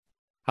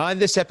On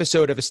this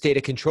episode of A State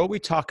of Control, we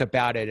talk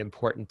about an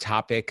important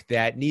topic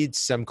that needs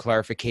some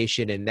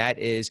clarification, and that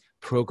is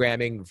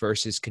programming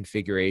versus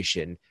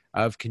configuration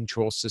of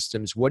control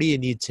systems. What do you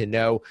need to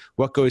know?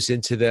 What goes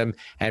into them?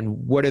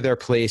 And what are their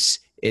place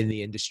in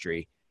the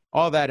industry?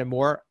 All that and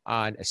more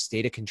on A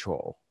State of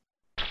Control.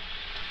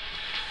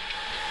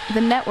 The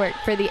network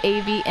for the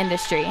AV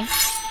industry.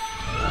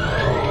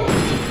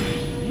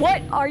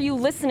 What are you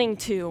listening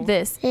to?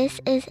 This is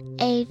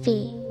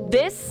AV.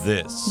 This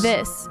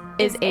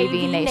is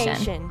AV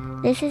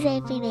Nation. This is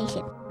AV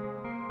Nation.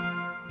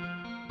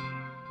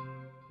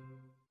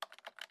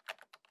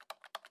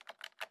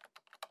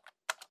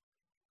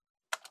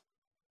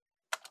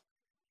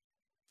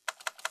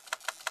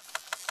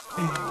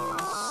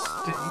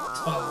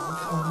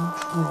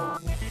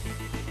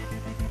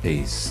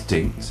 A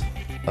State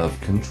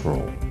of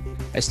Control.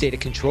 A State of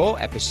Control,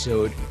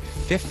 episode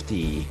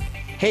 50.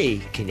 Hey,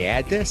 can you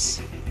add this?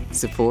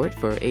 Support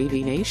for AV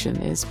Nation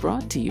is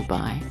brought to you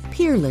by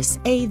Peerless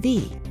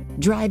AV,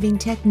 driving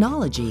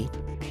technology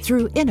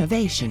through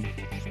innovation.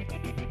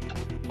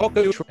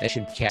 Welcome to a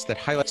cast that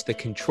highlights the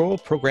control,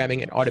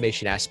 programming, and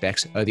automation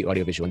aspects of the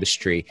audiovisual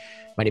industry.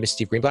 My name is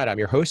Steve Greenblatt. I'm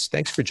your host.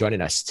 Thanks for joining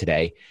us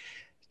today.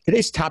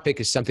 Today's topic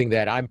is something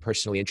that I'm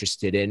personally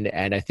interested in,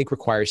 and I think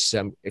requires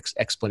some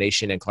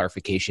explanation and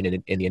clarification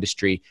in the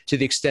industry, to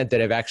the extent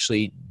that I've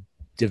actually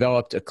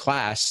developed a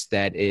class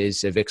that is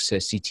AVIXA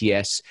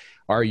CTS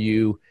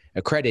RU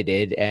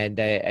accredited,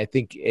 and I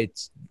think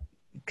it's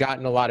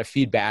gotten a lot of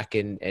feedback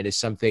and is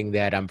something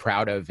that I'm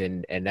proud of,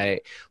 and I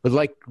would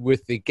like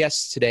with the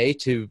guests today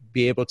to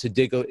be able to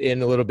dig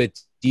in a little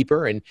bit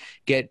deeper and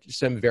get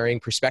some varying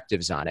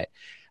perspectives on it.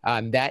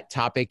 That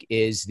topic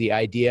is the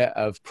idea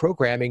of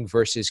programming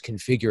versus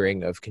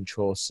configuring of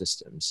control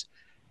systems.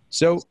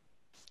 So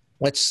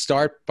let's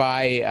start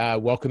by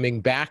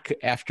welcoming back,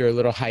 after a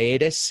little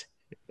hiatus,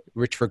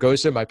 Rich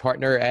Vergoza, my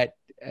partner at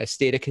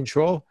State of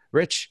Control.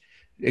 Rich,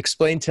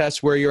 explain to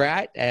us where you're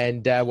at,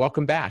 and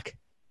welcome back.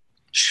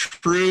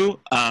 True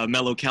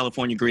mellow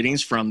California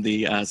greetings from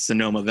the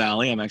Sonoma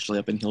Valley. I'm actually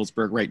up in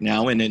Hillsburg right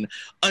now in an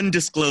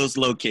undisclosed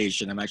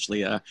location. I'm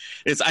actually, I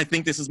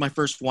think this is my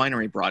first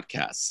winery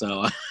broadcast,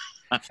 so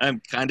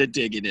I'm kind of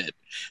digging it.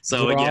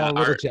 So We're yeah, all a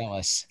little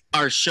jealous.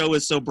 Our show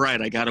is so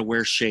bright, I got to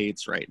wear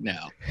shades right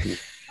now.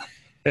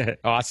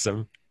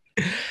 Awesome.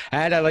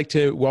 And I'd like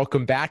to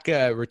welcome back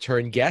a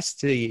return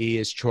guest. He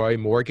is Troy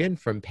Morgan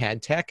from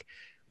Pantech.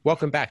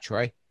 Welcome back,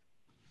 Troy.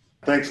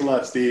 Thanks a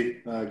lot,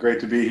 Steve.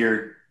 Great to be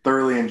here.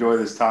 Thoroughly enjoy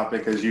this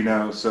topic, as you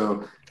know.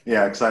 So,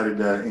 yeah, excited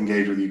to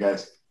engage with you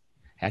guys.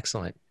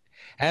 Excellent.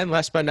 And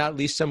last but not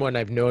least, someone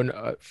I've known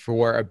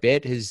for a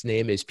bit. His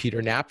name is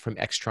Peter Knapp from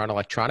Extron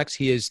Electronics.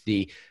 He is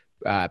the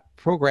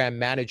program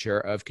manager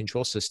of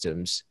control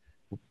systems.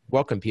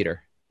 Welcome,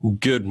 Peter.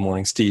 Good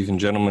morning, Steve and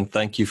gentlemen.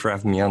 Thank you for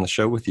having me on the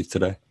show with you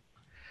today.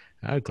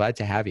 Glad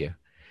to have you.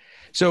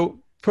 So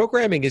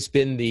programming has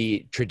been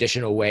the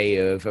traditional way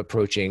of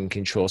approaching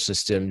control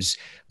systems,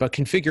 but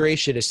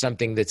configuration is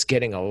something that's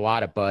getting a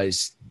lot of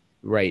buzz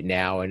right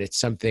now, and it's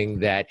something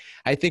that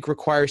I think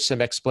requires some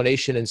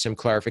explanation and some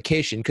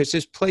clarification, because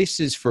there's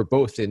places for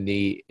both in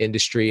the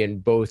industry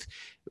and both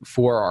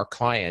for our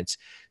clients.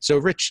 So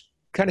Rich,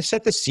 kind of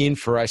set the scene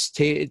for us.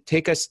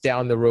 Take us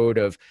down the road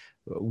of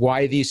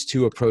why these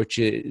two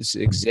approaches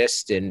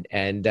exist, and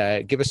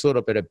give us a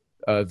little bit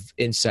of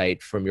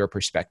insight from your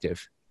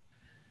perspective.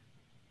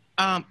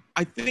 I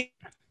think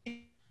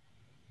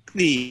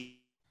the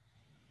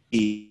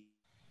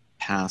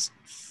past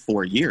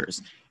 4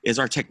 years is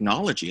our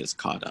technology is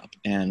caught up,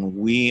 and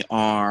we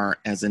are,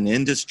 as an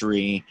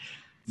industry,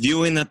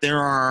 viewing that there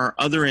are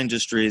other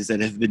industries that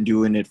have been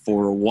doing it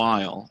for a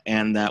while,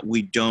 and that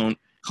we don't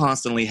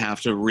constantly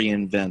have to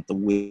reinvent the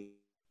wheel.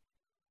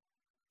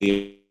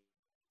 We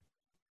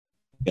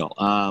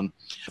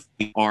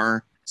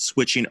are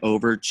switching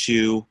over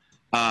to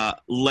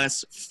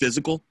less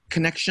physical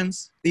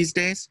connections these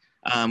days.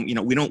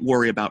 We don't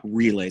worry about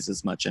relays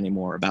as much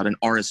anymore, about an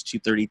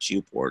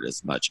RS-232 port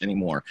as much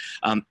anymore,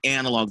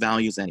 analog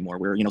values anymore,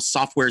 where,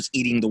 software's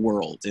eating the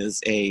world is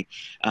a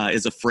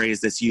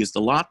phrase that's used a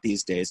lot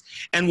these days.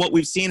 And what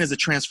we've seen is a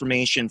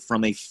transformation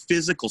from a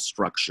physical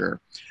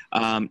structure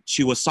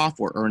to a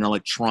software or an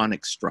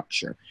electronic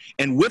structure.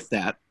 And with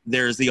that,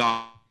 there's the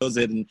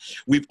and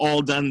we've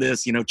all done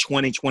this,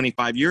 20,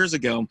 25 years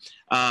ago.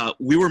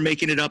 We were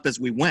making it up as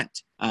we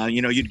went.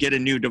 You'd get a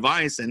new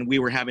device and we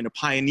were having to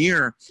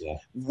pioneer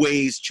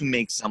ways to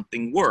make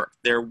something work.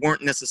 There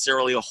weren't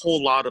necessarily a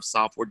whole lot of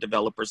software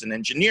developers and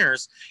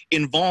engineers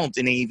involved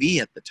in AV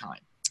at the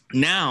time.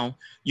 Now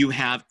you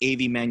have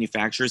AV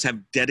manufacturers have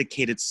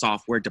dedicated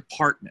software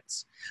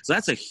departments. So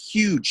that's a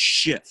huge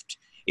shift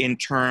in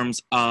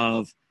terms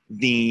of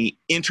the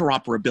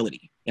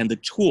interoperability and the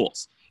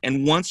tools.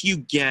 And once you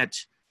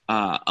get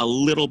a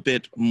little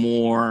bit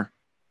more,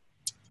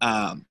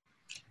 when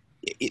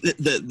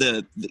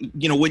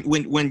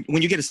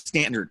you get a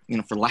standard,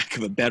 for lack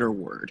of a better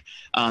word,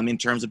 in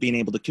terms of being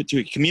able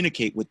to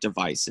communicate with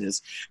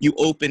devices, you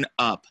open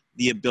up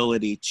the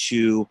ability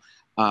to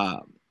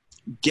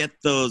get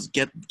those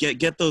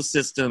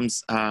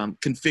systems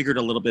configured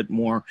a little bit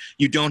more.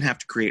 You don't have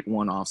to create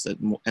one-offs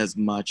as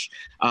much.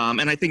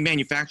 And I think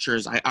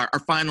manufacturers are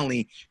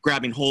finally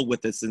grabbing hold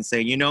with this and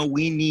saying,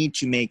 we need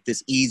to make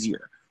this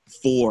easier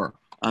for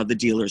the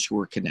dealers who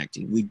are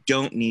connecting. We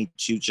don't need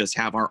to just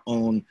have our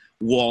own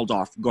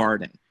walled-off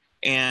garden.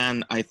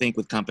 And I think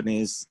with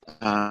companies,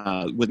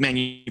 with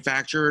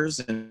manufacturers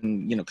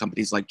and,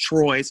 companies like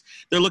Troy's,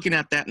 they're looking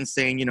at that and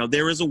saying,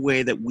 there is a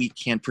way that we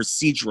can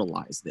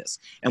proceduralize this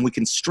and we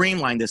can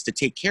streamline this to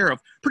take care of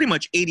pretty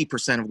much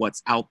 80% of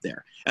what's out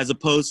there, as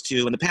opposed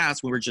to in the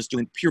past, we were just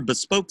doing pure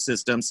bespoke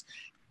systems.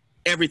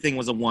 Everything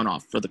was a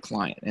one-off for the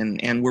client.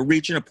 And we're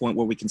reaching a point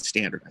where we can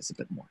standardize a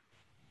bit more.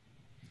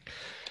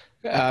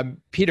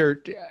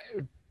 Peter,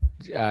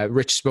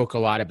 Rich spoke a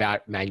lot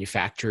about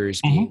manufacturers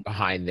being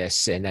behind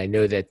this, and I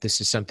know that this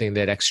is something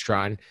that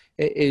Extron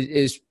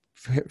is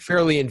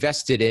fairly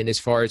invested in as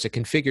far as a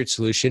configured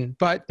solution,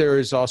 but there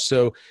is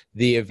also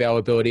the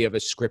availability of a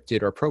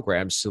scripted or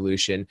programmed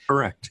solution.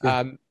 Correct.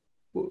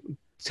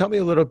 Tell me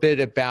a little bit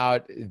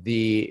about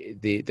the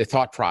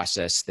thought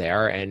process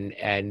there,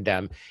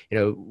 and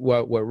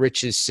what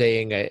Rich is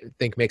saying, I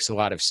think makes a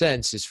lot of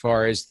sense as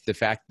far as the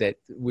fact that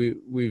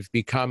we've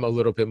become a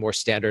little bit more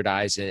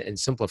standardized and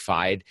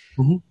simplified.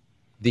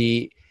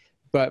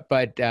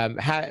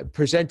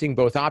 Presenting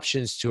both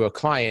options to a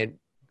client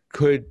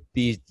could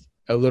be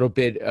a little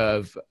bit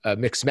of a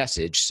mixed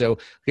message. So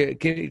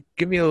give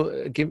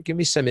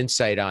me some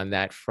insight on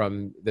that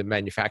from the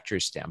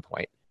manufacturer's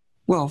standpoint.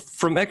 Well,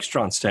 from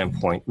Extron's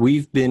standpoint,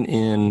 we've been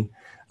in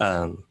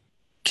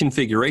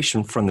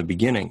configuration from the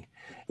beginning.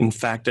 In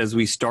fact, as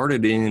we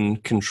started in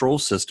control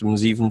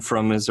systems, even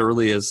from as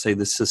early as, say,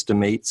 the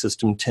System 8,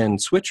 System 10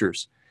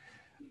 switchers,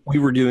 we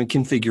were doing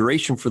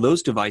configuration for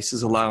those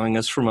devices, allowing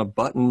us from a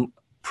button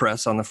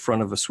press on the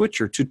front of a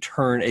switcher to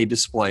turn a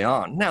display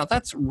on. Now,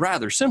 that's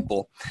rather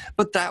simple,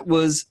 but that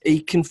was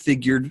a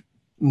configured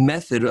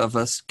method of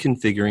us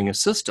configuring a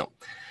system.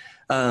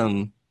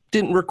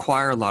 Didn't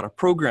require a lot of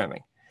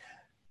programming.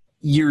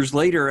 Years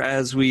later,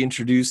 as we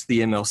introduced the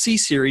MLC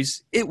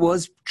series, it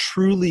was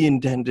truly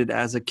intended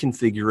as a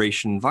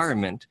configuration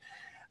environment,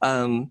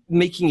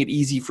 making it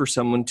easy for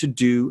someone to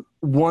do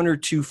one or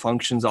two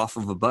functions off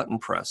of a button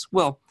press.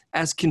 Well,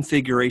 as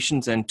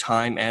configurations and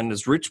time, and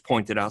as Rich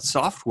pointed out,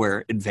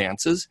 software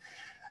advances,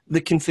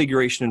 the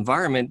configuration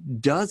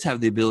environment does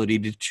have the ability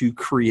to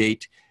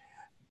create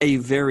a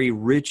very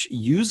rich,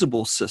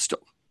 usable system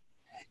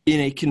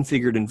in a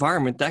configured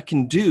environment that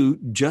can do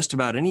just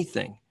about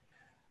anything.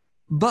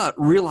 But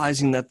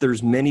realizing that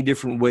there's many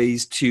different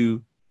ways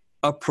to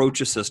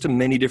approach a system,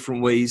 many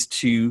different ways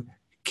to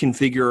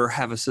configure or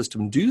have a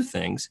system do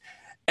things,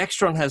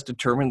 Extron has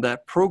determined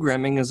that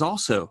programming is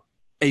also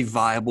a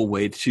viable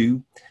way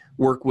to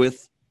work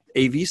with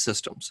AV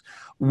systems.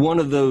 One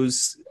of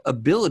those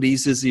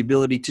abilities is the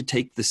ability to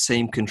take the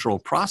same control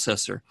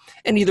processor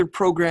and either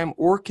program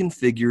or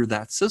configure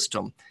that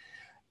system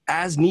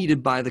as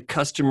needed by the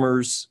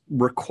customer's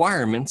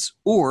requirements,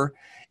 or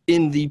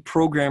in the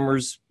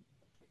programmer's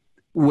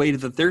way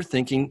that they're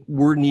thinking,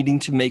 we're needing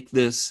to make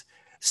this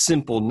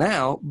simple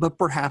now, but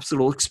perhaps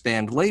it'll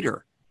expand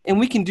later. And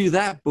we can do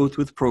that both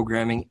with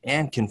programming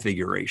and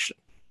configuration.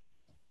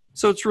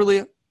 So it's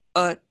really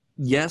a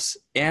yes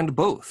and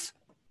both.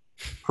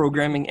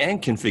 Programming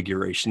and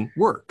configuration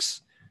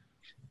works.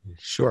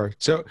 Sure.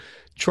 So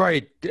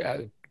Troy,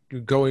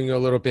 going a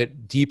little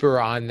bit deeper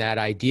on that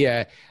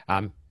idea,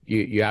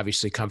 you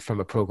obviously come from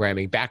a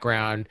programming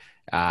background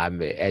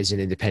as an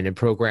independent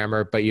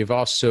programmer, but you've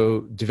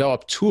also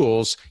developed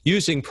tools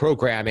using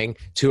programming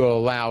to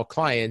allow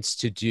clients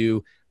to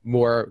do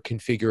more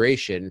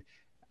configuration.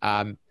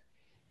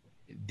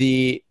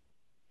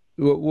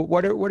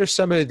 What are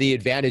some of the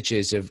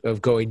advantages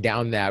of going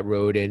down that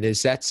road, and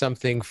is that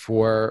something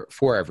for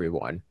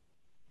everyone?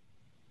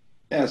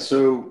 Yeah,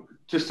 so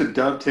just to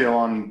dovetail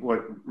on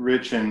what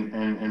Rich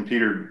and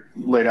Peter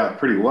laid out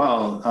pretty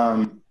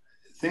well,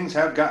 things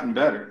have gotten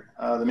better.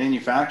 The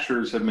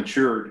manufacturers have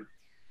matured,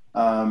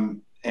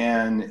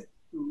 and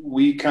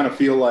we kind of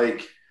feel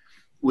like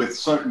with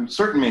certain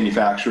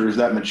manufacturers,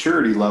 that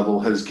maturity level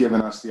has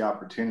given us the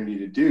opportunity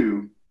to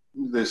do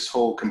this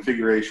whole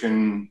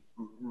configuration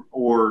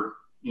or,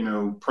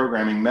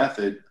 programming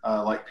method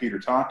like Peter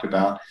talked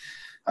about.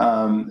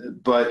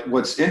 But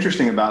what's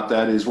interesting about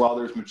that is while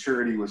there's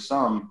maturity with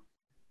some,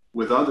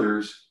 with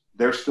others,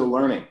 they're still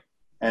learning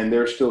and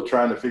they're still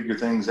trying to figure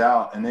things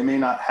out, and they may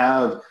not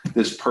have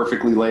this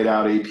perfectly laid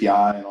out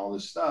API and all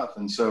this stuff.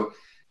 And so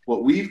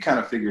what we've kind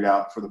of figured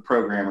out for the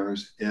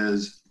programmers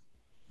is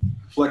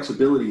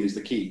flexibility is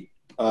the key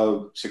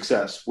of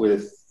success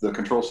with the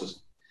control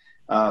system.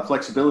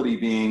 Flexibility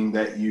being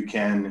that you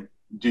can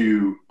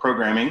do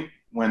programming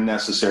when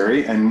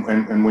necessary and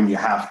when you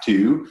have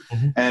to.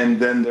 Mm-hmm. And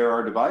then there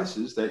are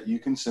devices that you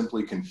can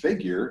simply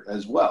configure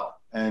as well.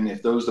 And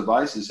if those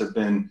devices have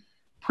been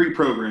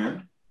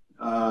pre-programmed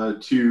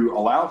to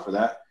allow for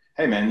that,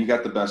 hey man, you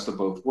got the best of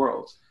both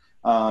worlds.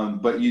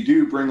 But you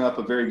do bring up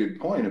a very good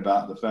point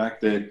about the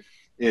fact that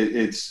it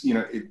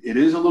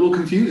is a little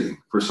confusing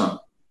for some.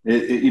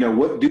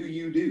 What do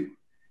you do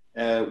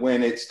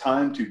when it's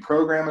time to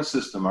program a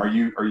system? Are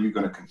you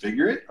going to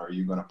configure it? Are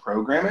you going to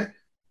program it?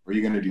 Or are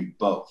you going to do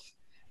both?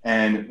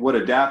 And what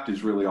ADAPT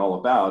is really all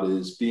about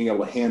is being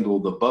able to handle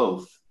the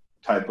both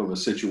type of a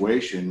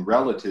situation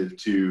relative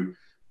to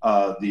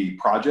the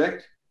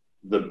project,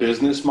 the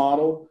business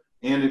model,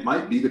 and it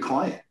might be the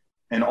client,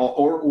 and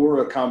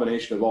or a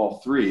combination of all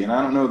three. And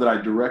I don't know that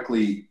I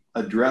directly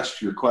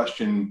addressed your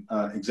question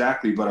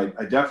exactly, but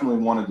I definitely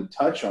wanted to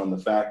touch on the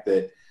fact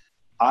that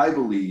I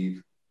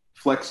believe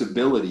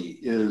flexibility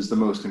is the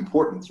most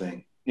important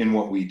thing in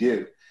what we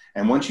do.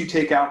 And once you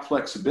take out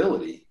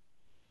flexibility,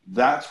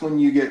 that's when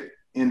you get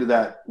into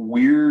that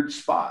weird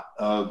spot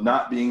of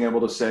not being able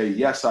to say,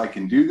 yes, I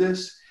can do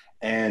this,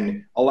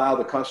 and allow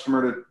the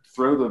customer to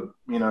throw the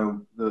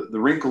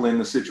wrinkle in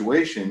the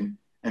situation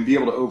and be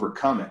able to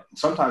overcome it. And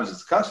sometimes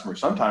it's the customer,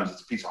 sometimes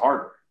it's a piece of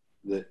hardware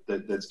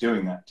that's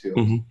doing that too.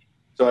 Mm-hmm.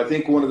 So I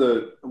think one of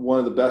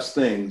the best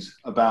things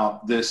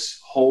about this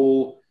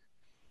whole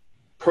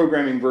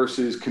programming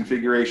versus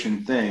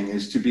configuration thing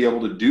is to be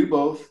able to do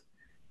both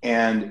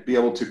and be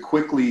able to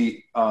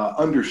quickly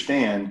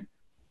understand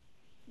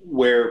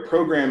where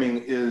programming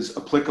is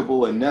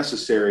applicable and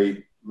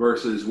necessary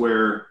versus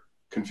where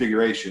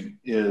configuration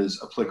is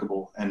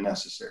applicable and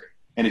necessary.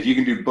 And if you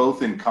can do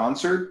both in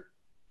concert,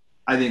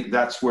 I think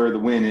that's where the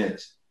win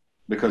is,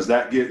 because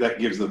that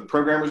gives the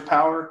programmers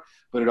power,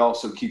 but it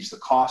also keeps the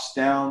costs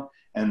down,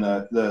 and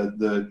the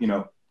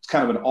it's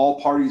kind of an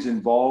all parties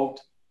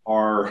involved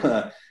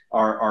are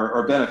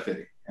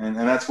benefiting, and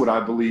that's what I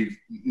believe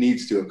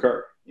needs to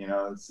occur.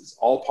 It's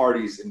all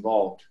parties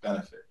involved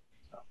benefit.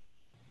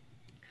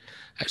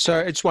 So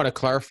I just want to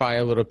clarify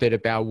a little bit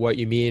about what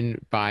you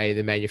mean by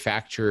the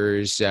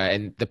manufacturers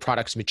and the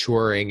products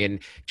maturing, and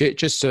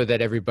just so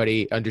that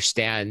everybody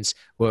understands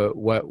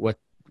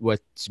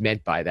what's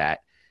meant by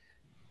that.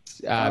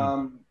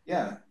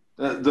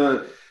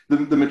 The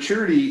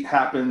maturity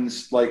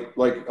happens like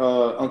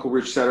Uncle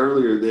Rich said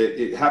earlier,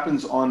 that it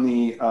happens on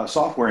the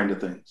software end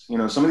of things.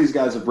 Some of these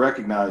guys have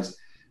recognized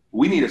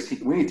we need a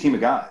team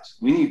of guys.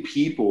 We need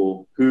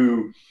people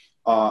who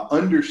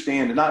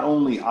understand not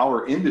only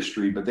our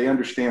industry, but they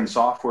understand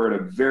software at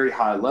a very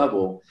high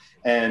level,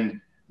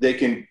 and they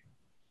can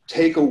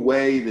take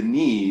away the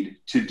need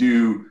to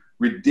do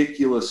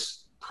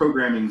ridiculous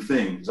programming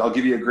things. I'll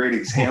give you a great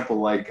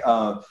example, like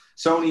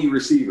Sony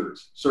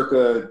receivers,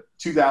 circa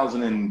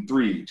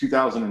 2003,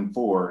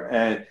 2004.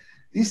 And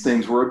these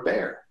things were a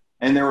bear.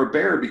 And they were a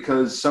bear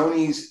because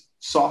Sony's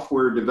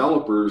software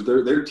developers,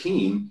 their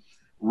team,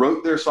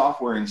 wrote their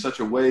software in such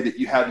a way that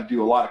you had to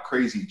do a lot of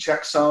crazy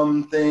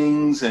checksum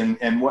things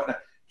and whatnot.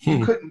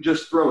 You couldn't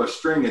just throw a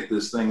string at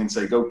this thing and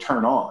say, go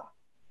turn on.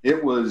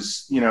 It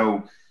was,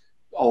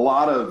 a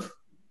lot of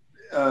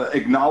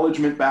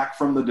acknowledgement back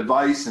from the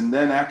device. And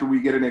then after we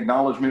get an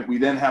acknowledgement, we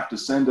then have to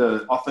send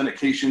an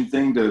authentication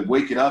thing to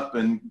wake it up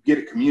and get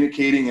it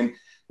communicating. And,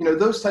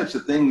 those types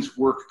of things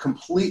work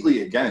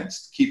completely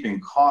against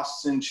keeping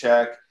costs in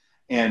check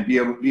and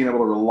being able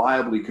to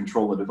reliably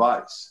control the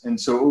device. And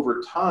so over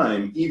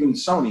time, even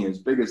Sony, as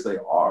big as they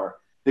are,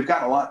 they've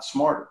gotten a lot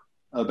smarter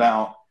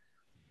about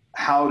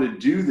how to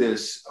do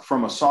this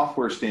from a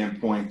software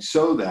standpoint,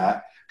 so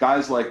that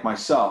guys like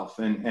myself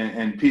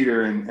and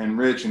Peter and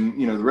Rich and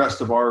the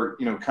rest of our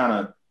kind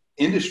of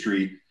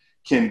industry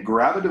can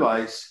grab a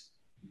device,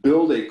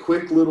 build a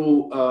quick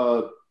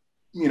little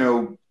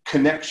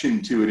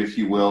connection to it, if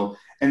you will,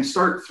 and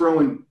start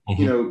throwing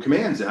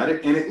commands at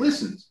it, and it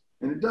listens.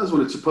 And it does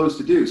what it's supposed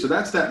to do. So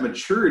that's that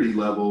maturity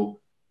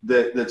level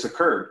that's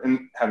occurred.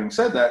 And having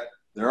said that,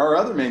 there are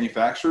other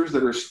manufacturers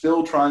that are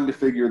still trying to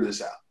figure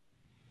this out.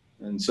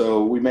 And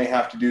so we may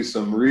have to do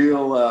some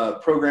real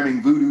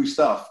programming voodoo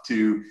stuff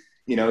to,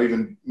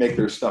 even make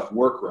their stuff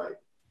work right.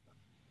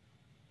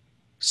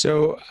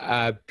 So,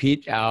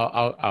 Pete,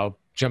 I'll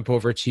jump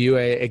over to you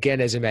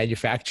again as a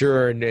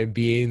manufacturer and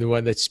being the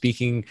one that's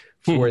speaking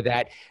for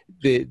that.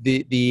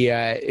 The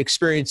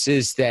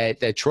experiences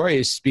that Troy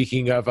is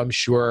speaking of, I'm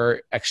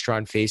sure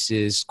Extron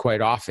faces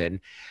quite often.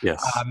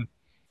 Yes.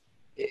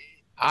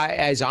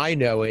 As I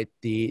know it,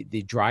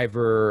 the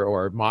driver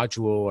or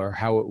module or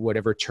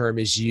whatever term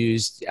is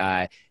used,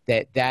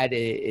 that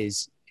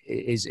is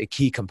a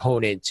key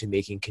component to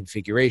making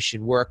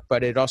configuration work,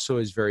 but it also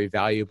is very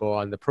valuable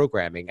on the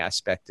programming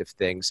aspect of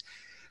things.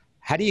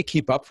 How do you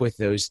keep up with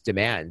those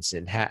demands,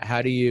 and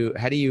how do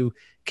you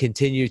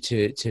continue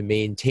to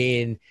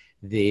maintain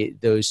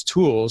those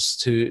tools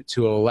to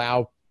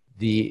allow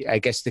the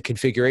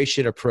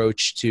configuration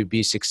approach to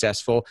be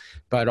successful,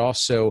 but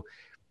also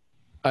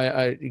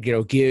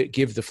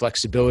give the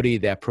flexibility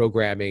that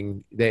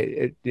programming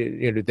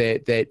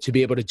that to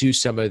be able to do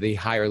some of the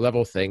higher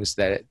level things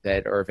that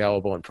are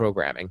available in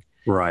programming?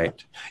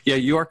 Right. Yeah,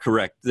 you are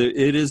correct.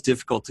 It is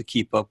difficult to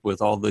keep up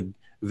with all the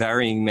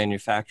varying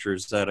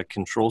manufacturers that a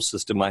control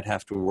system might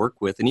have to work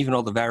with, and even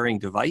all the varying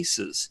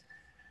devices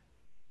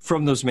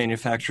from those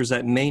manufacturers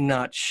that may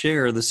not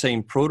share the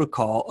same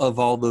protocol of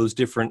all those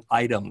different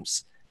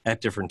items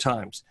at different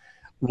times.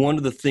 One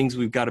of the things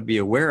we've got to be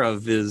aware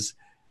of is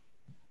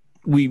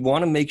we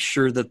want to make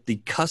sure that the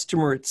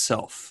customer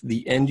itself,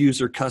 the end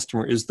user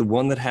customer, is the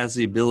one that has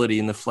the ability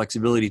and the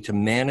flexibility to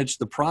manage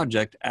the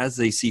project as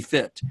they see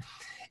fit.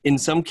 In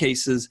some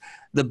cases,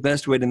 the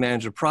best way to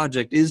manage a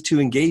project is to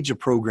engage a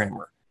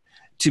programmer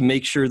to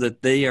make sure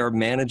that they are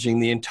managing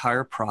the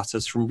entire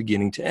process from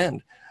beginning to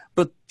end.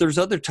 But there's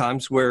other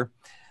times where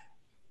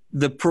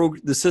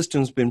the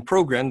system's been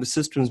programmed, the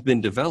system's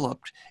been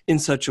developed in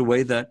such a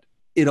way that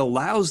it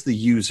allows the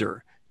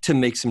user to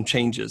make some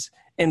changes.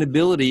 And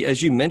ability,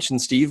 as you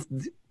mentioned, Steve,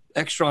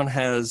 Extron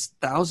has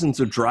thousands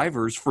of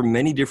drivers for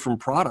many different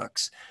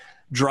products.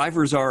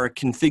 Drivers are a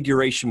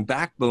configuration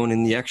backbone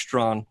in the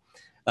Extron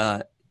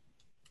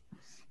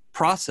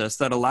process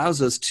that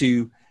allows us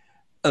to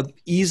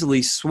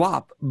easily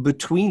swap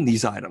between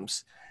these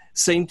items.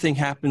 Same thing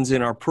happens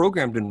in our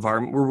programmed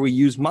environment where we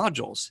use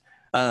modules.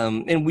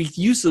 And we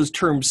use those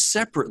terms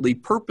separately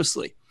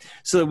purposely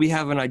so that we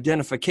have an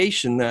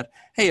identification that,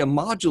 hey, a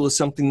module is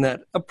something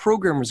that a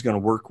programmer is going to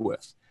work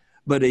with.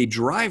 But a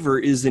driver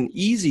is an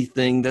easy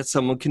thing that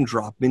someone can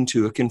drop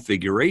into a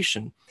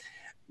configuration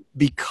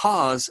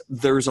because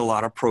there's a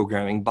lot of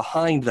programming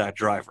behind that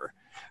driver.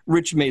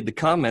 Rich made the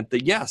comment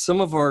that, yeah,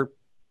 some of our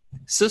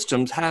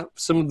systems have,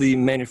 some of the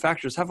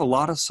manufacturers have a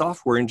lot of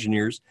software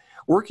engineers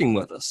working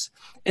with us.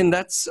 And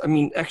that's, I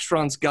mean,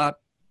 Extron's got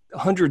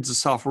hundreds of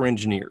software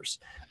engineers,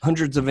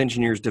 hundreds of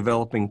engineers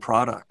developing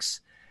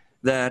products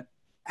that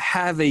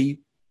have a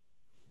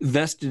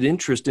vested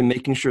interest in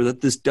making sure that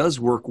this does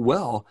work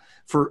well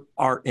for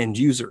our end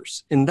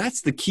users. And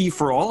that's the key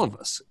for all of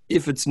us.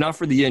 If it's not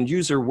for the end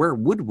user, where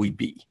would we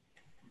be?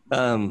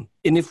 And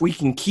if we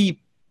can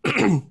keep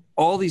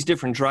all these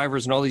different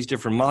drivers and all these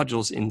different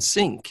modules in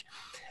sync,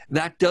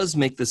 that does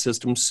make the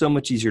system so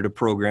much easier to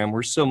program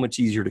or so much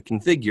easier to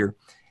configure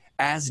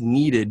as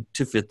needed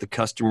to fit the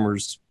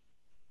customer's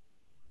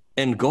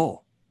end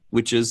goal,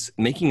 which is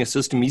making a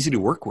system easy to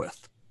work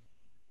with.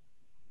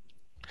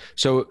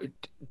 So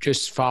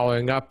just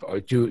following up,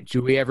 do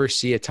we ever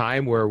see a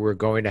time where we're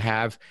going to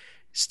have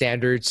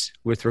standards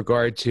with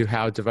regard to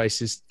how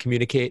devices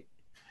communicate?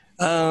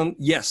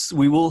 Yes,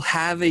 we will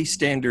have a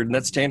standard, and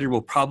that standard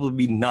will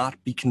probably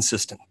not be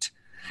consistent.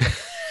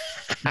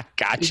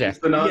 Gotcha. It's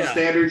the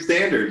non-standard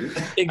standard.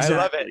 Exactly. I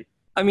love it.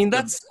 I mean,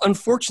 that's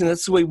unfortunate.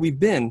 That's the way we've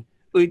been.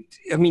 I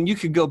mean, you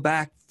could go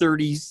back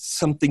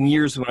 30-something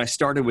years when I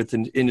started with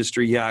the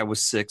industry. Yeah, I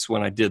was 6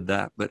 when I did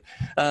that. But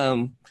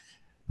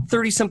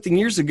 30-something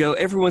years ago,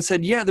 everyone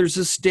said, yeah, there's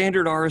a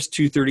standard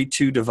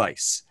RS-232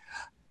 device.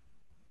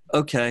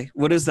 Okay,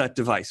 what is that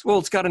device? Well,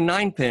 it's got a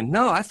 9-pin.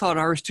 No, I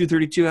thought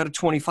RS-232 had a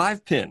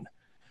 25-pin.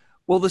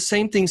 Well, the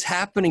same thing's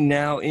happening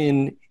now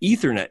in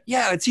Ethernet.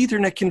 Yeah, it's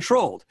Ethernet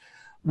controlled.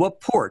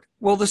 What port?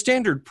 Well, the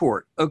standard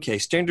port. Okay,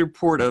 standard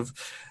port of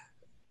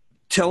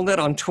Telnet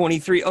on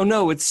 23. Oh,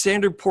 no, it's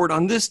standard port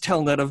on this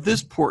Telnet of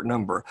this port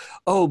number.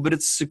 Oh, but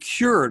it's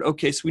secured.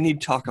 Okay, so we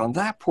need to talk on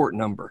that port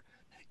number.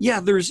 Yeah,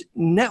 there's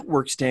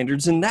network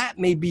standards, and that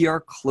may be our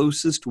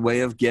closest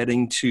way of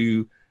getting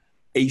to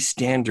a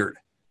standard.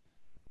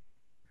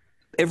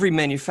 Every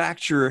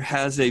manufacturer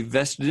has a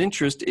vested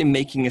interest in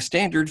making a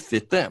standard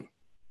fit them.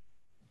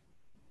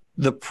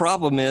 The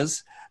problem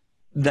is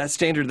that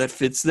standard that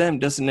fits them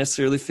doesn't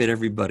necessarily fit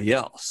everybody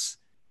else.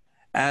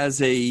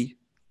 As a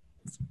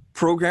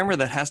programmer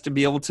that has to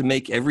be able to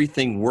make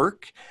everything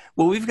work,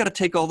 well, we've got to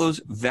take all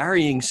those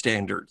varying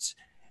standards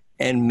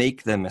and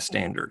make them a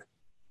standard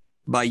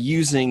by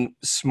using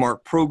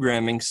smart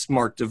programming,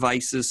 smart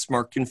devices,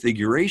 smart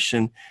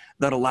configuration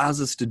that allows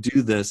us to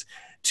do this,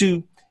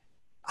 to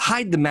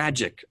hide the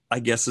magic, I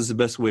guess is the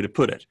best way to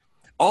put it.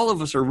 All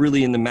of us are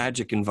really in the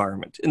magic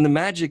environment. And the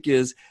magic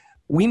is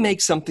we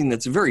make something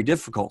that's very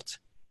difficult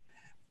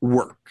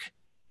work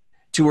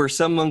to where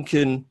someone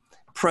can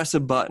press a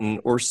button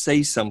or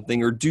say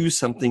something or do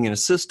something in a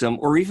system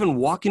or even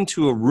walk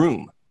into a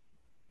room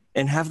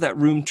and have that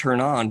room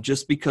turn on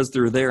just because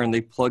they're there and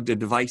they plugged a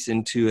device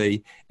into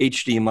a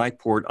HDMI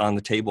port on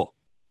the table.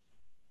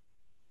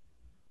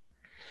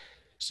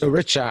 So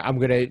Rich, I'm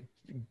going to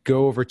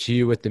go over to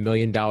you with the $1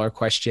 million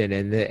question,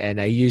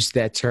 and I use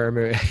that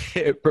term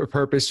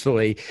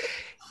purposefully.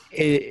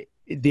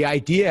 The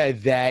idea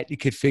that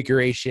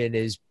configuration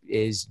is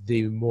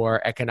the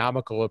more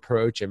economical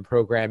approach and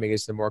programming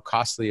is the more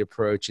costly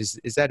approach. Is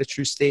that a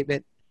true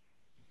statement?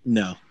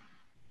 No.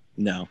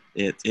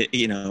 It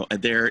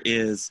there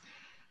is,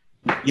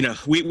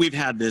 we've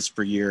had this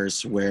for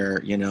years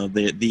where,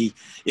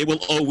 it will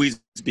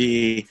always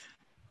be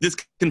this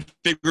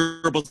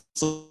configurable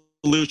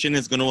solution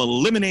is going to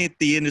eliminate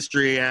the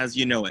industry as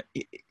you know it.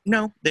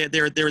 No,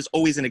 there is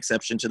always an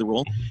exception to the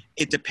rule.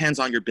 It depends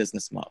on your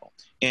business model.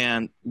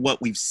 And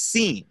what we've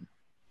seen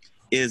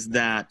is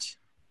that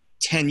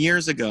 10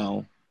 years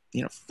ago,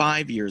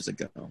 5 years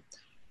ago,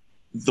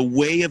 the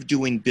way of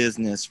doing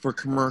business for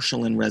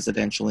commercial and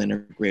residential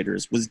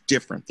integrators was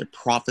different. Their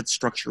profit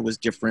structure was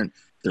different.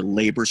 Their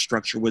labor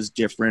structure was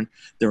different.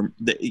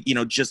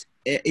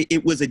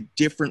 It was a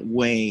different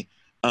way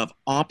of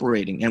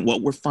operating. And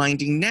what we're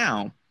finding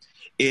now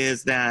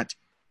is that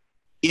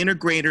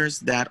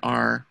integrators that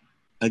are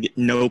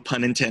no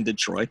pun intended,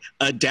 Troy,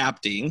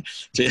 adapting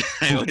to,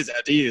 I always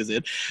have to use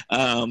it,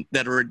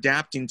 that are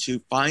adapting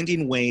to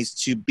finding ways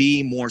to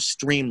be more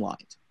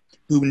streamlined,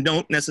 who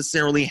don't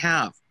necessarily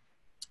have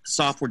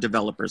software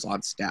developers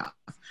on staff,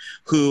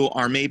 who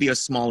are maybe a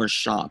smaller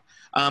shop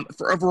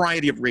for a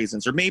variety of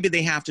reasons, or maybe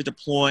they have to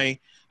deploy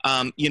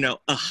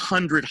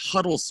 100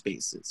 huddle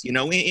spaces.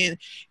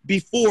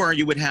 Before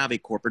you would have a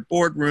corporate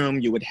boardroom,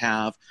 you would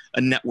have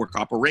a network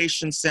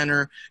operations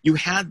center. You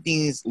had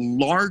these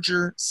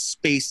larger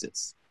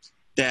spaces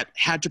that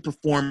had to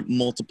perform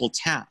multiple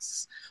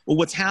tasks. Well,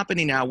 what's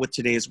happening now with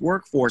today's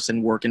workforce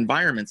and work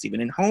environments,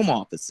 even in home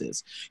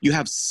offices, you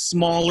have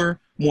smaller,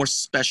 more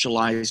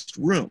specialized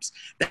rooms.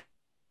 That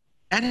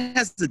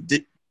has a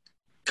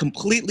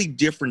completely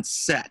different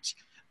set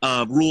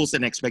of rules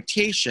and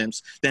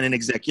expectations than an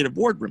executive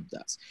boardroom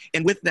does.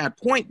 And with that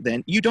point,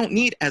 then, you don't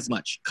need as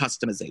much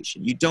customization.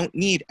 You don't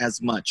need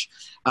as much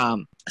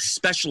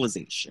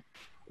specialization.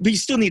 But you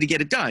still need to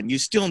get it done. You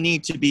still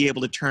need to be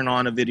able to turn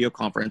on a video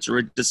conference or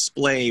a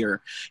display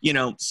or,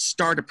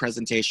 start a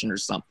presentation or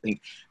something.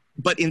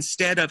 But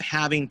instead of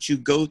having to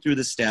go through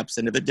the steps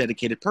and of a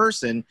dedicated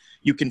person,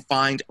 you can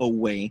find a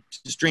way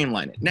to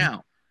streamline it.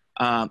 Now,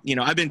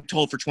 I've been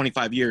told for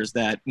 25 years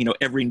that,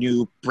 every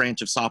new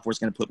branch of software is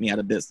going to put me out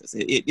of business.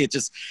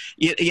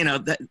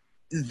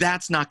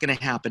 That's not going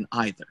to happen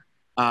either.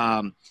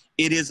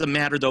 It is a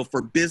matter, though,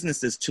 for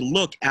businesses to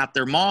look at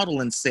their model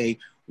and say,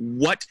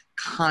 what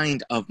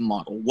kind of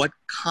model, what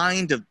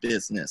kind of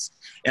business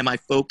am I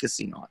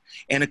focusing on?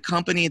 And a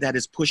company that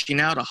is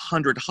pushing out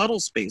 100 huddle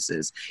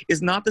spaces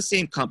is not the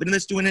same company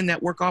that's doing a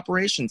network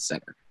operations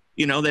center,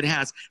 that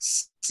has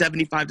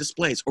 75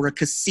 displays, or a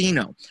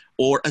casino,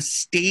 or a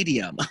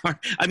stadium.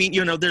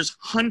 There's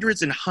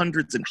hundreds and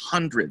hundreds and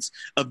hundreds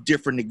of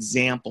different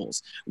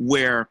examples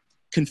where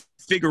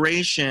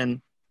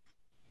configuration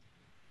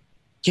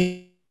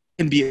can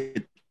be a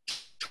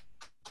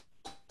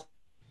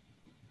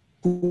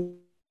tool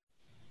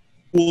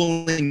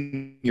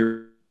in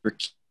your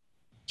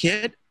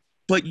kit,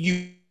 but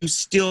you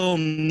still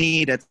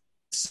need at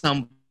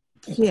some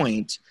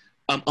point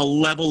a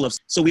level of,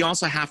 so we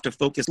also have to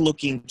focus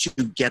looking to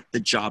get the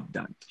job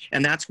done.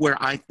 And that's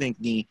where I think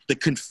the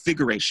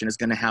configuration is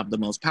going to have the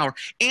most power.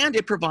 And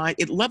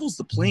it levels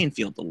the playing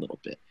field a little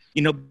bit,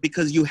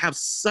 because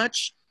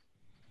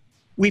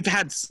we've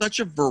had such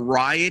a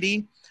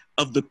variety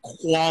of the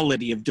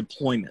quality of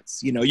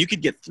deployments. You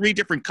could get 3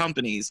 different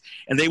companies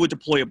and they would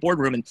deploy a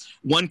boardroom, and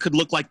one could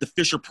look like the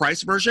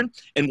Fisher-Price version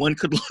and one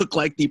could look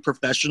like the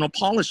professional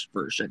polished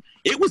version.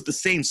 It was the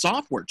same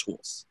software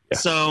tools. Yeah.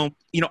 So,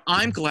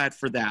 I'm glad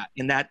for that,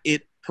 in that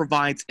it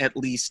provides at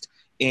least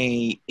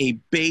a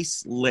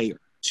base layer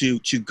to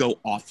go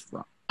off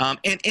from.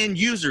 And end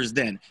users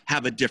then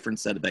have a different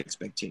set of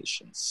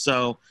expectations.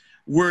 So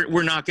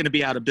we're not going to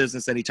be out of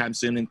business anytime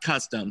soon in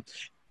custom.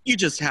 You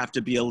just have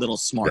to be a little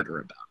smarter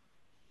about it.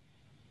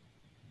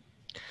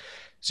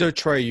 So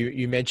Troy,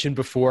 you mentioned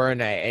before, and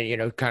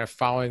kind of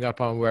following up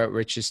on what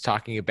Rich is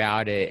talking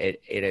about,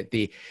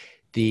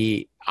 the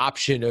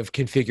option of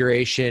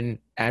configuration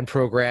and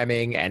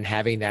programming and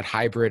having that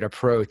hybrid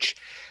approach.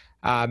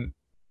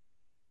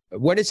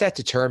 When is that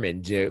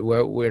determined?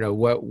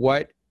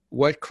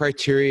 What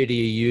criteria do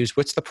you use?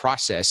 What's the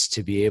process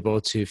to be able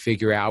to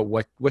figure out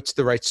what's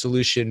the right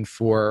solution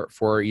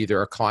for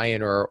either a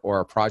client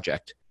or a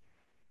project?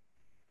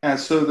 And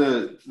so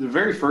the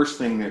very first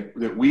thing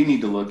that we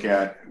need to look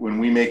at when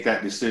we make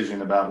that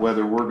decision about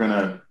whether we're going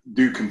to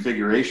do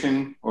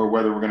configuration or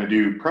whether we're going to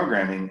do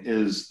programming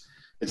is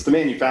it's the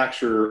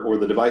manufacturer or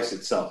the device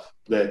itself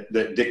that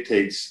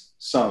dictates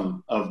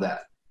some of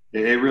that.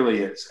 It really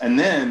is. And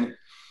then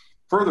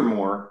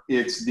furthermore,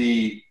 it's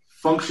the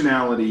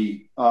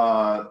functionality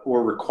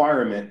or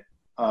requirement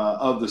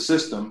of the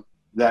system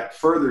that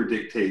further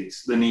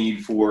dictates the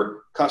need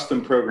for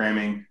custom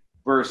programming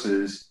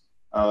versus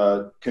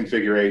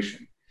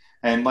configuration.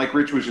 And like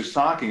Rich was just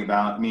talking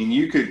about,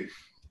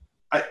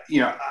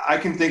 I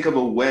can think of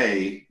a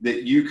way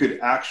that you could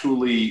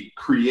actually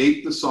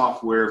create the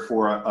software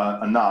for a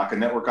NOC, a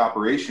network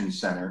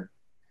operations center,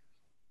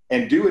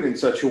 and do it in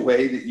such a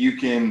way that you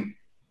can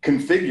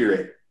configure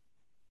it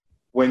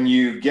when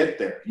you get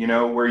there,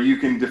 where you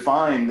can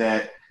define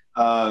that,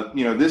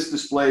 this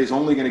display is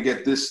only going to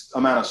get this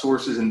amount of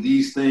sources and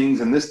these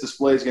things, and this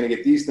display is going to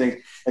get these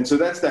things. And so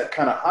that's that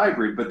kind of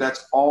hybrid, but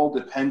that's all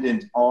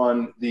dependent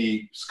on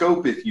the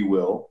scope, if you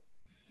will,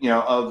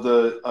 of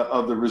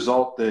the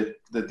result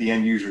that the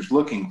end user is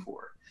looking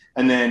for.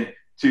 And then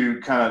to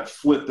kind of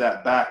flip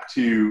that back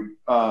to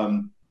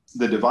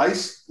the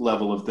device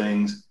level of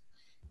things,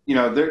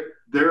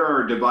 there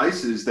are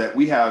devices that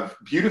we have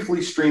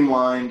beautifully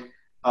streamlined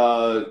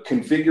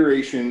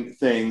configuration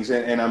things,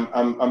 and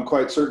I'm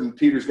quite certain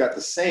Peter's got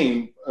the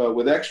same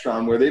with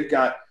Extron, where they've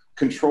got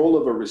control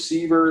of a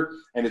receiver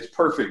and it's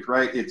perfect,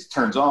 right? It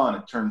turns on,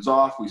 it turns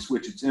off, we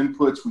switch its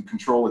inputs, we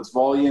control its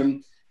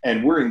volume,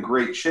 and we're in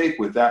great shape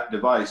with that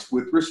device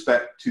with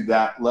respect to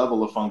that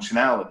level of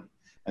functionality.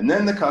 And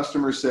then the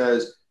customer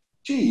says,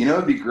 gee,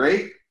 it'd be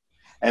great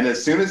And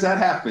as soon as that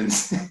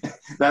happens,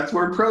 that's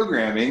where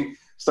programming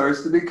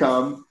starts to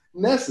become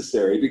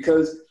necessary,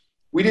 because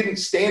we didn't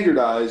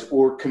standardize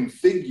or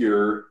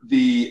configure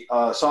the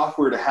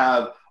software to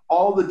have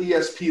all the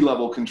DSP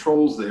level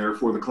controls there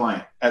for the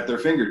client at their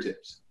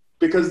fingertips,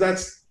 because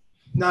that's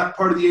not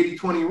part of the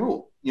 80-20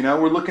 rule.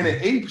 We're looking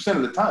at 80%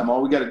 of the time,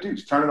 all we got to do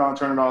is turn it on,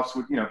 turn it off,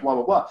 blah,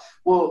 blah, blah.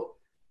 Well,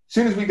 as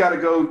soon as we got to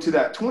go to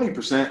that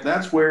 20%,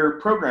 that's where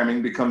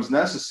programming becomes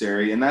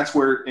necessary. And that's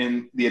where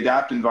in the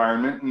Adapt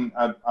environment, and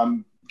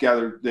I'm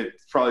gathered that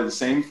it's probably the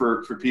same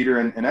for Peter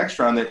and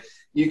Extron, that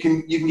you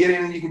can get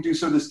in and you can do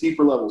some of this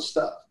deeper level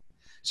stuff.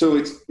 So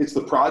it's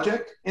the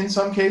project in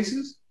some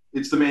cases,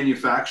 it's the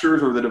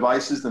manufacturers or the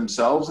devices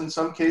themselves in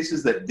some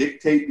cases that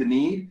dictate the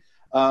need.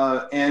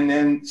 And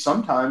then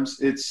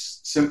sometimes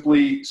it's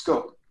simply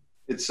scope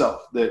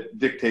itself that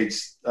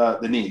dictates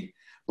the need.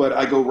 But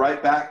I go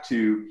right back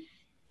to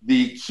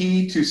the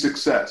key to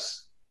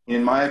success,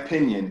 in my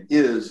opinion,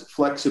 is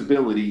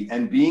flexibility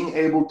and being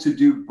able to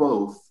do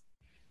both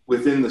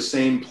within the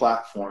same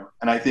platform.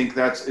 And I think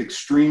that's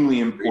extremely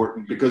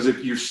important, because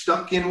if you're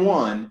stuck in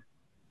one,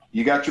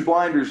 you got your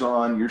blinders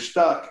on, you're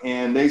stuck,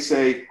 and they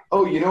say,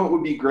 oh, you know what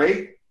would be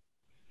great?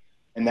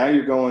 And now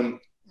you're going,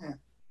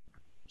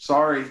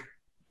 sorry,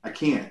 I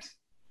can't.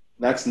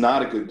 That's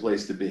not a good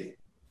place to be,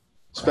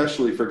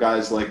 especially for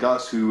guys like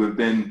us who have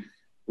been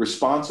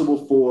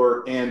responsible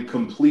for and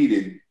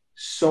completed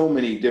so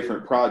many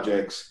different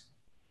projects,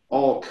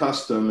 all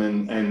custom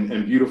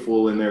and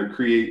beautiful in their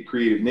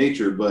creative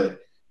nature. But,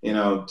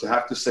 to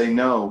have to say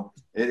no,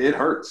 it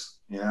hurts,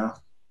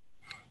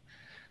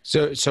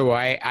 So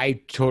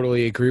I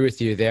totally agree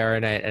with you there.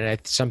 And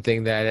it's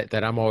something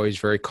that I'm always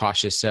very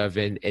cautious of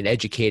in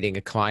educating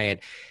a client.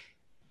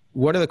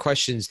 One of the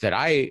questions that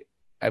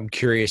I'm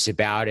curious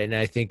about, and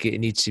I think it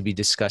needs to be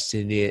discussed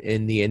in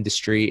the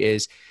industry,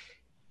 is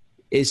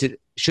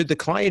should the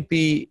client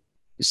be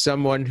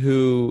someone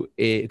who,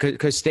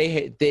 because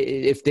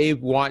if they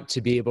want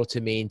to be able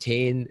to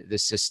maintain the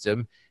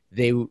system,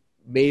 they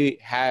may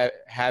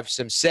have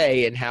some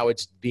say in how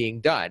it's being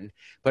done,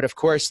 but of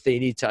course they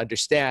need to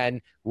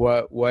understand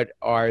what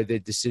are the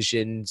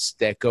decisions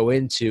that go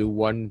into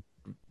one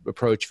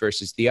approach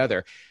versus the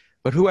other.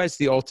 But who has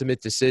the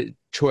ultimate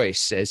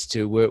choice as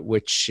to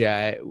which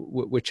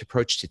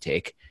approach to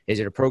take? Is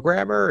it a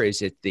programmer?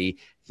 Is it the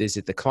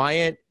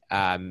client?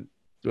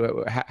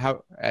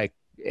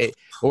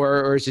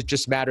 Or is it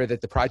just matter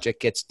that the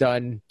project gets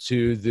done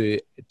to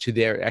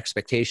their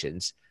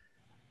expectations?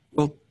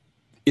 Well,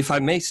 if I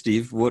may,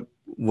 Steve, what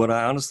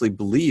I honestly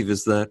believe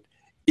is that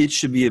it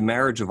should be a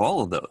marriage of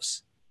all of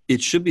those.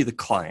 It should be the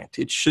client.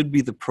 It should be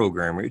the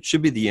programmer. It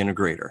should be the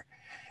integrator.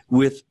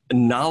 With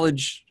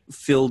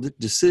knowledge-filled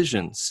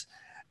decisions,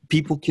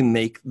 people can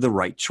make the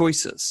right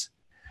choices.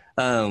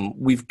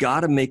 We've got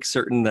to make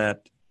certain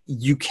that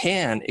you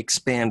can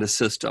expand a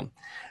system.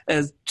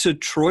 As to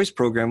Troy's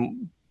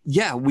program,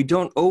 yeah, we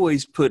don't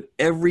always put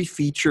every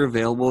feature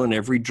available in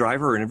every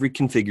driver and every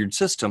configured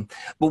system.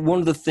 But one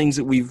of the things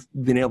that we've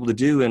been able to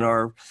do in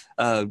our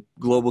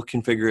global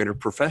configurator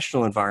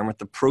professional environment,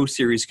 the Pro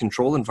Series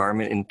control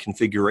environment in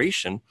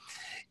configuration,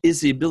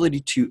 is the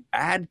ability to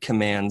add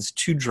commands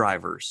to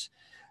drivers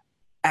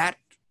at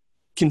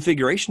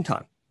configuration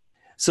time.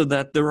 So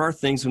that there are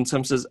things when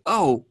someone says,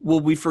 oh,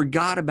 well, we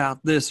forgot about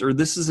this, or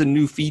this is a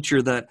new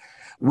feature that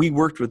we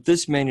worked with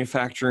this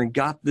manufacturer and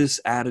got this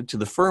added to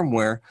the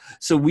firmware,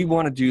 so we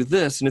want to do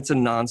this, and it's a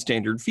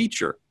non-standard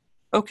feature.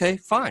 Okay,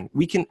 fine.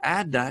 We can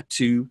add that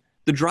to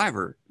the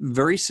driver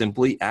very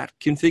simply at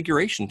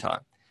configuration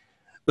time.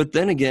 But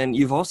then again,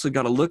 you've also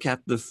got to look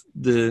at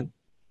the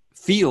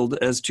field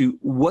as to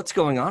what's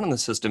going on in the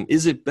system.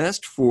 Is it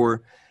best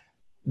for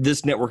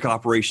this network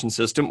operation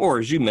system, or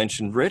as you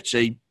mentioned, Rich,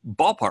 a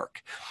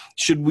ballpark?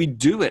 Should we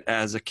do it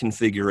as a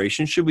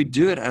configuration? Should we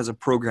do it as a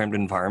programmed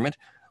environment?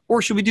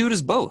 Or should we do it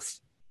as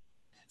both?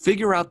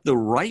 Figure out the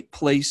right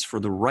place for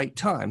the right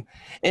time.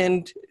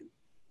 And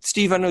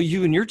Steve, I know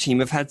you and your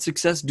team have had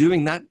success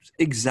doing that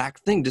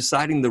exact thing,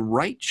 deciding the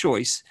right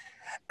choice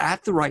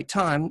at the right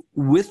time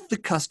with the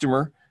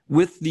customer,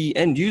 with the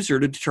end user,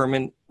 to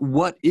determine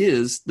what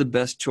is the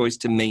best choice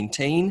to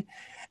maintain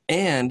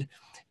and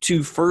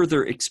to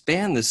further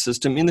expand the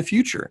system in the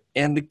future.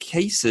 And the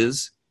case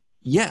is,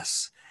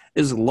 yes,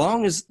 as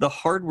long as the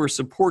hardware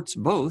supports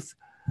both,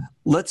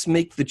 let's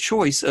make the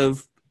choice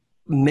of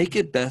make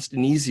it best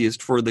and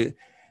easiest for the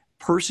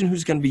person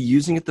who's going to be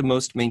using it the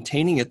most,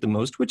 maintaining it the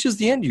most, which is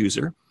the end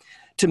user,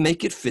 to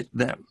make it fit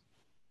them.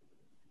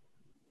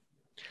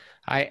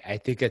 I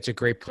think that's a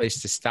great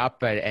place to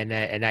stop, and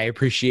I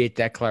appreciate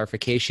that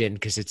clarification,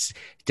 because it's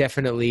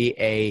definitely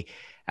a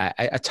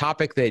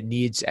topic that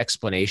needs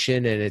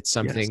explanation, and it's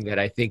something that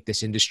I think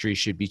this industry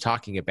should be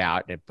talking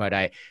about. But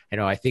I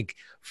think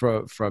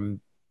from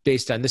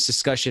based on this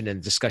discussion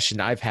and discussion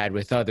I've had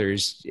with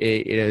others,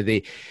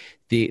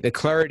 the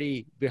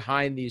clarity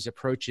behind these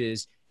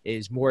approaches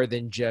is more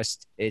than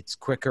just it's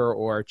quicker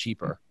or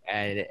cheaper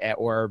and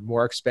or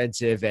more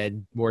expensive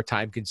and more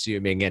time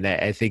consuming. And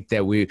I think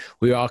that we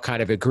all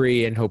kind of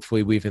agree, and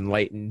hopefully we've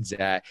enlightened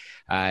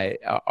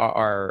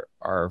our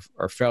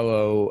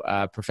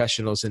fellow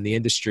professionals in the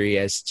industry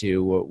as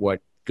to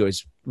what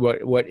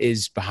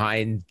is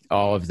behind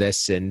all of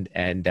this and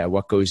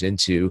what goes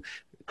into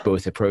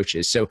both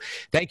approaches. So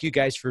thank you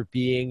guys for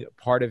being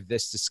part of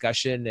this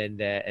discussion,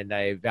 and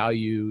I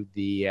value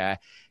the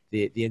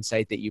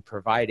insight that you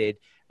provided.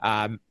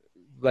 I'd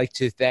like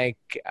to thank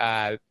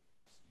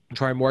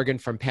Troy Morgan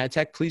from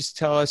Pantech. Please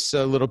tell us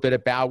a little bit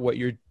about what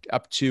you're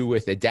up to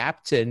with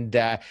Adapt, and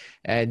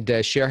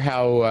share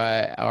how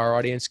our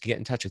audience can get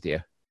in touch with you.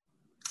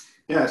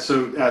 Yeah,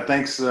 so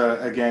thanks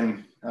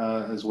again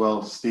as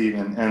well, Steve,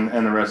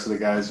 and the rest of the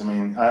guys. I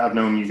mean, I've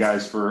known you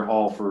guys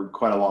for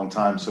quite a long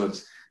time, so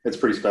it's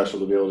pretty special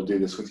to be able to do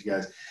this with you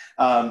guys.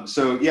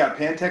 So yeah,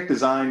 Pantech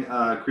Design,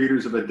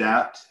 creators of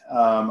Adapt.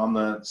 I'm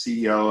the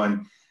CEO,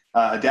 and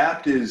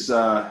Adapt is,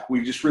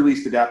 we just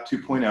released Adapt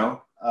 2.0.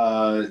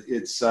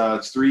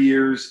 It's 3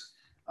 years,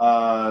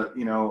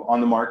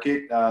 on the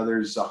market.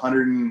 There's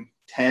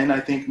 110, I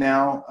think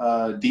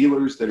now,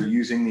 dealers that are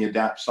using the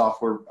Adapt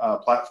software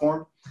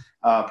platform.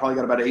 Probably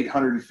got about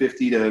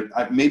 850 to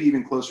maybe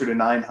even closer to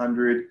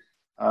 900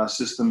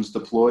 systems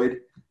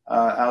deployed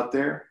out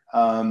there.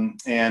 And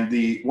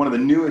one of the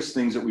newest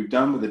things that we've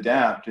done with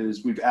Adapt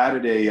is we've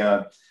added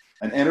an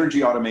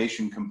energy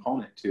automation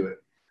component to it,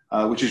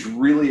 which is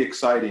really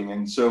exciting.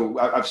 And so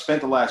I've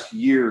spent the last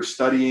year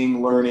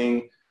studying,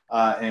 learning,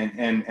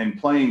 and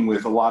playing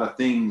with a lot of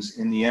things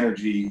in the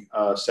energy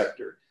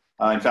sector.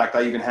 In fact,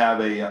 I even have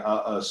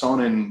a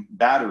Sonnen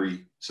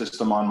battery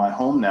system on my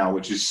home now,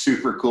 which is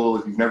super cool.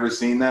 If you've never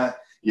seen that,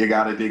 you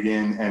got to dig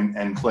in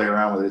and play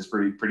around with it. It's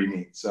pretty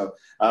neat. So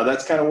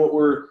that's kind of what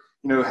we're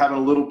having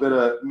a little bit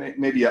of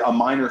maybe a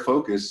minor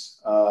focus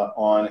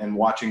on and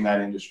watching that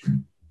industry.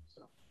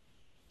 So.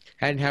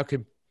 And how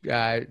could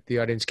the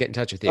audience get in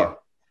touch with you? Oh,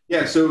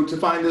 yeah, so to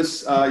find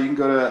us, you can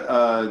go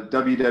to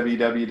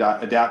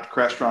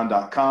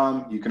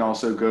www.adaptcrestron.com. You can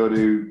also go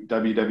to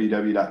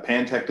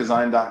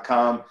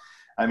www.pantechdesign.com.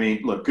 I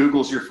mean, look,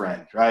 Google's your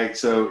friend, right?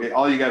 So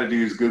all you got to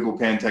do is Google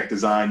Pantech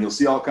Design. You'll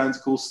see all kinds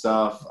of cool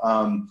stuff.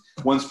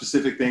 One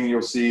specific thing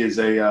you'll see is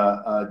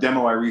a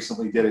demo I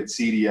recently did at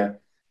CEDIA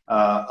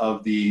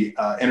of the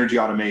energy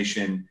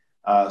automation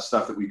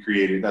stuff that we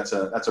created. That's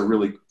a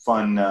really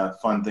fun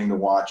thing to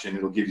watch, and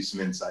it'll give you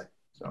some insight.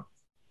 So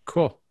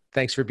cool.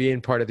 Thanks for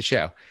being part of the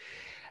show.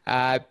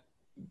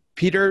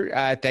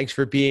 Peter, thanks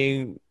for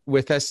being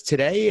with us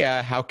today.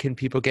 How can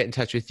people get in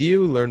touch with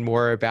you, learn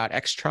more about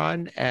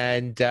Extron,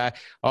 and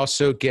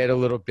also get a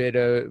little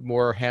bit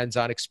more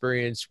hands-on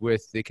experience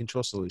with the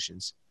control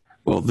solutions?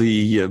 Well,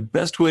 the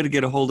best way to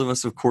get a hold of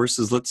us, of course,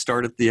 is let's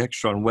start at the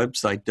Extron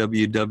website,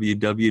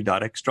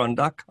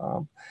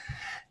 www.extron.com.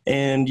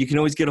 And you can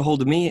always get a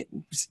hold of me.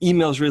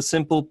 Email is real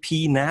simple,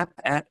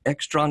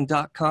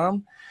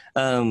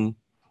 pnap@extron.com.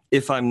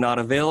 If I'm not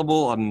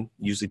available, I'm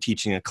usually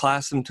teaching a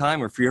class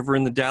sometime, or if you're ever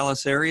in the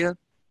Dallas area,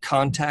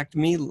 contact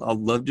me. I'd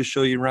love to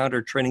show you around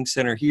our training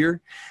center here.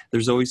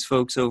 There's always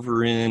folks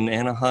over in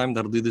Anaheim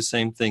that'll do the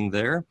same thing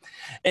there.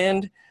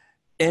 And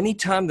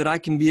anytime that I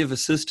can be of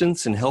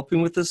assistance in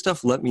helping with this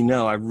stuff, let me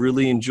know. I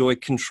really enjoy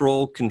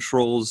controls.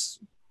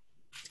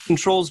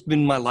 Controls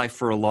been my life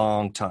for a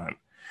long time,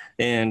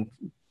 and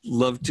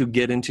love to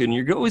get into. And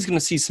you're always going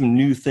to see some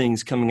new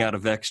things coming out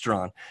of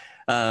Extron.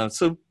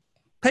 So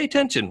pay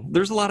attention.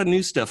 There's a lot of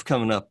new stuff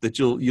coming up that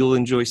you'll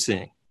enjoy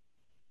seeing.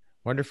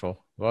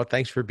 Wonderful. Well,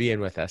 thanks for being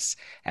with us.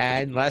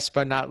 And last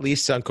but not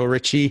least, Uncle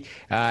Richie,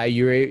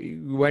 you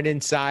went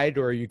inside,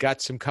 or you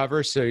got some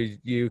cover, so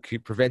you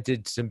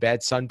prevented some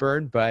bad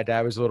sunburn, but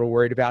I was a little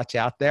worried about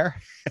you out there.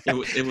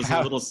 It was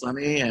a little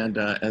sunny, and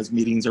as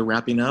meetings are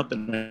wrapping up,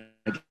 and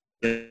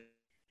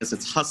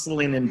it's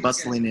hustling and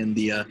bustling in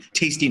the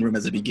tasting room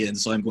as it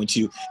begins. So I'm going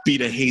to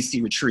beat a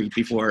hasty retreat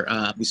before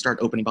we start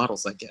opening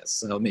bottles, I guess.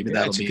 So maybe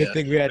that'll be a good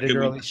thing we had an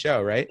early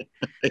show, right?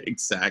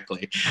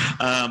 Exactly.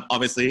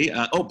 Obviously.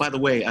 Oh, by the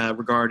way,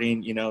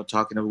 regarding,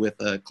 talking with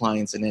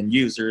clients and end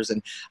users,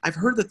 and I've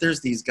heard that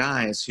there's these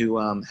guys who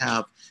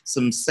have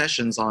some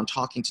sessions on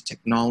talking to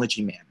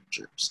technology managers.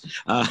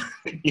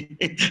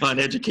 On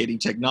educating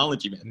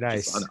technology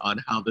managers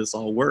on how this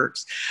all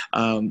works.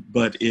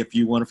 But if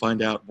you want to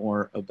find out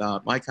more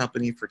about my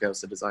company,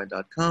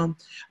 fregosadesign.com,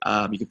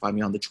 you can find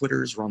me on the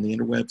Twitters or on the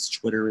interwebs.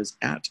 Twitter is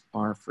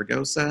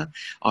 @rfregosa.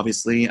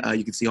 Obviously,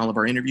 you can see all of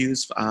our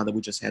interviews that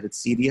we just had at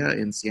CEDIA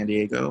in San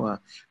Diego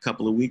a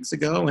couple of weeks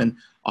ago. And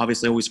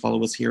obviously, always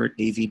follow us here at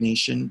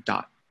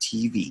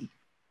avnation.tv.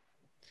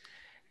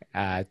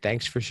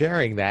 Thanks for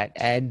sharing that.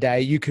 And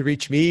you can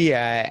reach me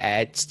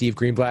at Steve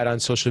Greenblatt on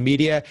social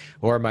media,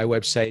 or my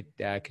website,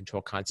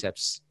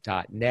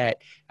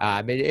 controlconcepts.net.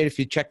 And if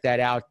you check that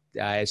out,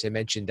 as I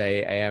mentioned,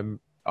 I am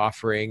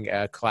offering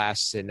a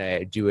class, and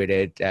I do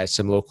it at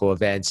some local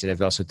events, and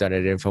I've also done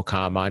it at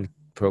Infocom on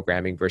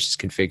programming versus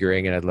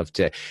configuring, and I'd love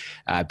to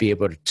be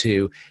able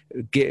to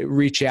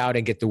reach out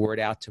and get the word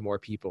out to more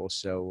people.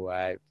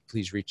 So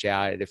please reach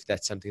out if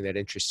that's something that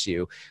interests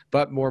you.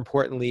 But more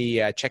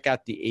importantly, check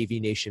out the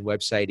AV Nation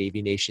website,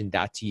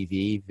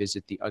 avnation.tv.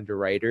 Visit the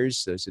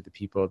underwriters. Those are the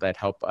people that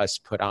help us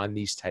put on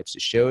these types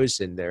of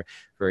shows, and they're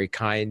very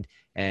kind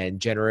and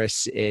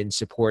generous in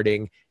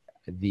supporting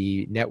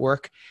the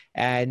network.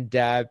 And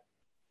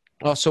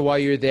also, while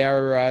you're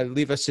there,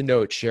 leave us a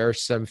note, share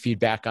some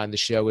feedback on the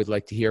show. We'd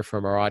like to hear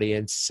from our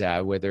audience,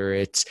 whether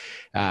it's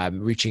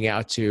reaching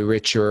out to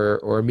Rich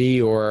or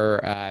me,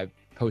 or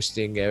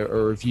posting a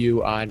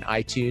review on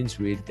iTunes.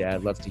 We'd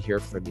love to hear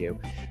from you.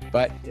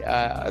 But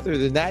other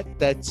than that,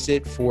 that's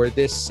it for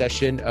this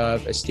session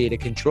of A State of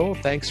Control.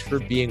 Thanks for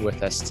being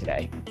with us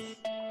today.